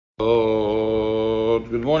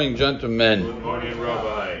Good morning, gentlemen. Good morning,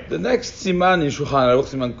 Rabbi. The next siman in Shulchan Aruch,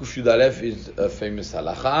 siman Kuf Yud Aleph, is a famous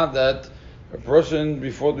halacha that a person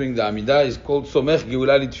before doing the Amidah is called Somech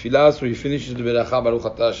Geula Litfilah, so he finishes the Beracha Baruch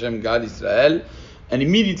Atah Hashem Gal Israel, and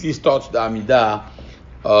immediately starts the Amidah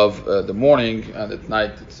of the morning, and at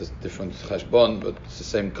night it's a different cheshbon, but it's the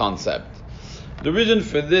same concept. The reason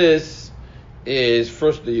for this is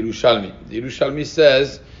first the Yerushalmi. The Yerushalmi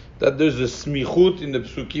says that there's a smichut in the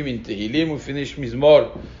psukim in Tehillim. We finish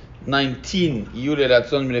Mizmor 19. Yule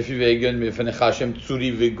ratzon milefi ve'egon milefenecha Hashem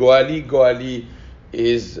tzuri ve'goali. Goali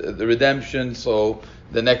is the redemption. So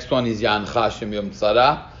the next one is Ya'ancha Hashem Yom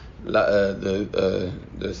Tzara. The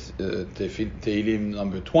Tehillim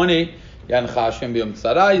number 20. Ya'ancha Hashem Yom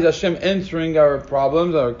Tzara is Hashem answering our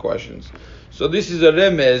problems, our questions. So this is a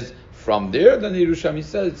remez from there. Then the Yerushalmi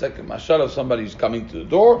says it's like a mashal of somebody who's coming to the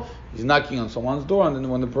door, he's knocking on someone's door, and then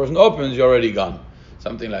when the person opens, you're already gone.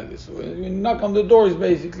 Something like this. So when you knock on the door, it's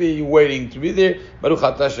basically waiting to be there. Baruch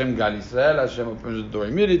Atah Hashem Gal Israel, Hashem opens the door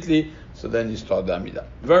immediately, so then you start the Amidah.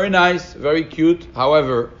 Very nice, very cute.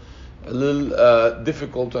 However, a little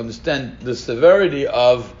difficult to understand the severity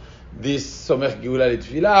of this Somech Geula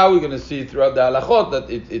Litfilah. We're going to see throughout the halachot that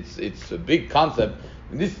it's a big concept.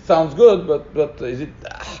 This sounds good, but is it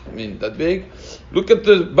that big? Look at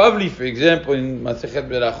the Bavli, for example, in Masechet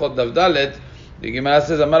Berachot Daf Dalet. The Gemara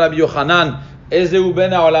says, Amar Rabbi Yochanan, Ezeu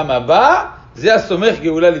ben ha'olam haba, ze ha'somech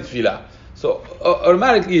geula litfilah. So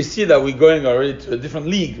automatically you see that we're going already to a different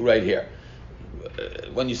league right here.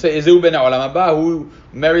 When you say Ezeu ben ha'olam haba, who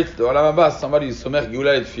merits the olam haba, somebody is somech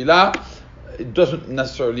geula litfilah, it doesn't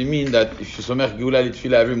necessarily mean that if you somech geula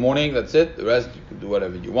litfilah every morning, that's it. The rest you can do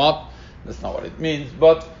whatever you want. That's not what it means,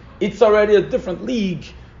 but it's already a different league.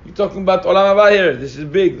 You're talking about Olam Haba here. This is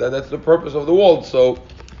big. That's the purpose of the world. So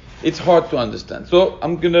it's hard to understand. So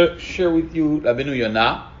I'm going to share with you Rabbeinu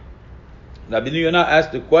Yonah. Rabbeinu Yonah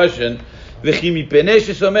asked the question, V'chi mipnei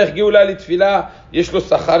shesomech geula litfilah yesh lo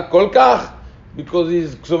sachar kol kach? Because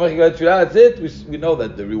he's somech geula litfilah, that's it. We know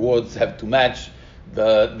that the rewards have to match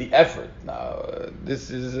the effort. Now,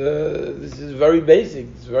 this is very basic.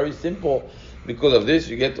 It's very simple. Because of this,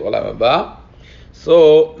 you get to Olam Haba.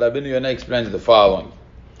 So, Rabbeinu Yonah explains the following.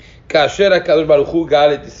 Kasher HaKadosh Baruch Hu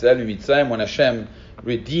gal et Yisrael miMitzrayim, when Hashem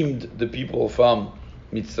redeemed the people from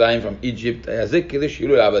Mitzrayim, from Egypt,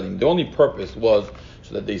 the only purpose was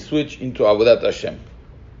so that they switch into Avodat Hashem.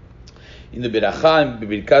 In the Beracha, in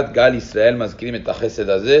Birkat Gal Yisrael, mazkirim et HaChesed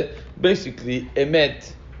hazeh, basically,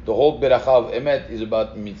 Emet, the whole Beracha of Emet is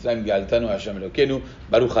about Mitzrayim Galtanu Hashem Elokenu,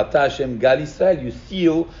 Baruch Atah Hashem Gal Yisrael, you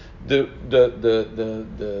seal the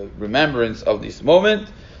remembrance of this moment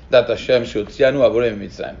that Hashem Shotzianu Avorem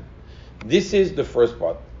Mitzrayim. This is the first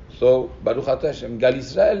part. So Baruch Atah Hashem Gal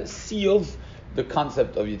Yisrael seals the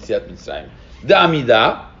concept of Yetziat Mitzrayim. The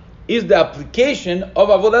Amidah is the application of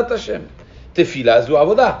Avodat Hashem. Tefillah zu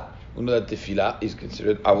Avodah. We know that Tefillah is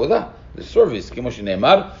considered Avodah, the service. Kemo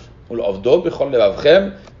shene'emar U'lovdo b'chol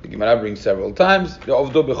levavchem. The Gemara brings several times.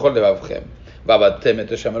 U'lovdo b'chol levavchem. V'avattem et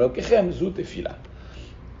Hashem Elokechem zu Tefillah.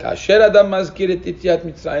 When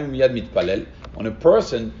a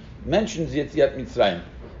person mentions Yetziat Mitzrayim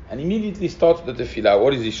and immediately starts the tefillah,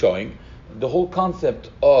 what is he showing? The whole concept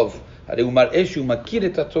of he sees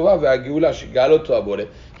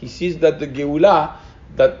that the Geulah,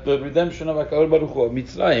 that the redemption of HaKadosh Baruch Hu of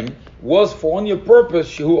Mitzrayim was for only a purpose,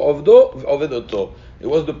 shehu avdo oved oto. It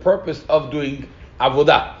was the purpose of doing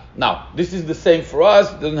avodah. Now, this is the same for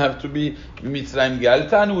us. It doesn't have to be Mitzrayim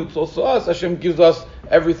Ge'altanu. It's also us. Hashem gives us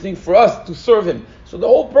everything for us to serve Him. So the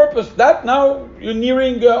whole purpose, that now you're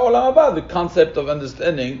nearing Olam Haba, the concept of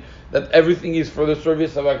understanding that everything is for the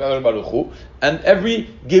service of HaKadosh Baruch Hu, and every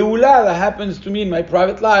Geulah that happens to me in my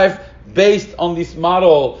private life, based on this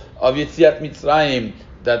model of Yetziat Mitzrayim,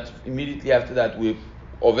 that immediately after that we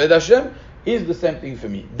Oved Hashem, is the same thing for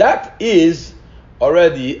me. That is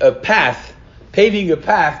already a path, paving a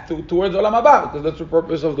path towards Olam Haba, because that's the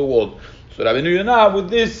purpose of the world. So Rabbeinu Yonah with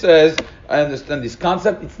this says, I understand this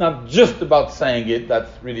concept. It's not just about saying it. That's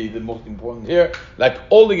really the most important here. Like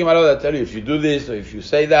all the Gemara that tell you, if you do this or if you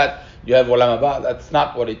say that, you have Olam Haba. That's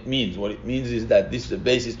not what it means. What it means is that this is the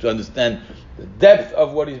basis to understand the depth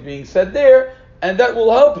of what is being said there, and that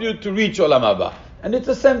will help you to reach Olam Haba. And it's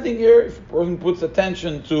the same thing here. If a person puts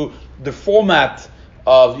attention to the format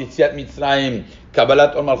of Yetziat Mitzrayim,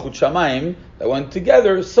 Kabbalat Or Malchut Shamayim, that went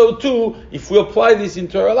together, so too, if we apply this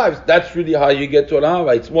into our lives, that's really how you get to Olam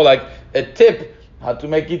Haba. It's more like a tip how to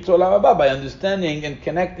make it to Olam Haba, by understanding and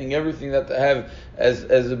connecting everything that I have as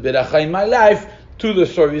a beracha in my life to the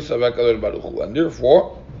service of HaKadosh Baruch Hu. And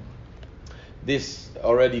therefore, this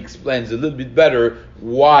already explains a little bit better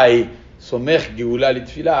why Somech Geula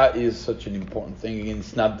Litfila is such an important thing. Again,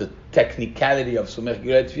 it's not the technicality of Somech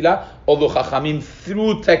Geula Litfila, although Chachamim,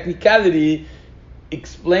 through technicality,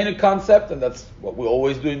 explain a concept, and that's what we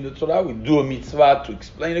always do in the Torah. We do a mitzvah to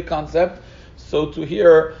explain a concept. So to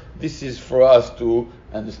here, this is for us to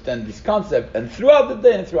understand this concept, and throughout the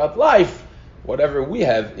day and throughout life, whatever we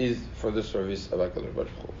have is for the service of HaKadosh Baruch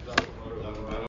Hu.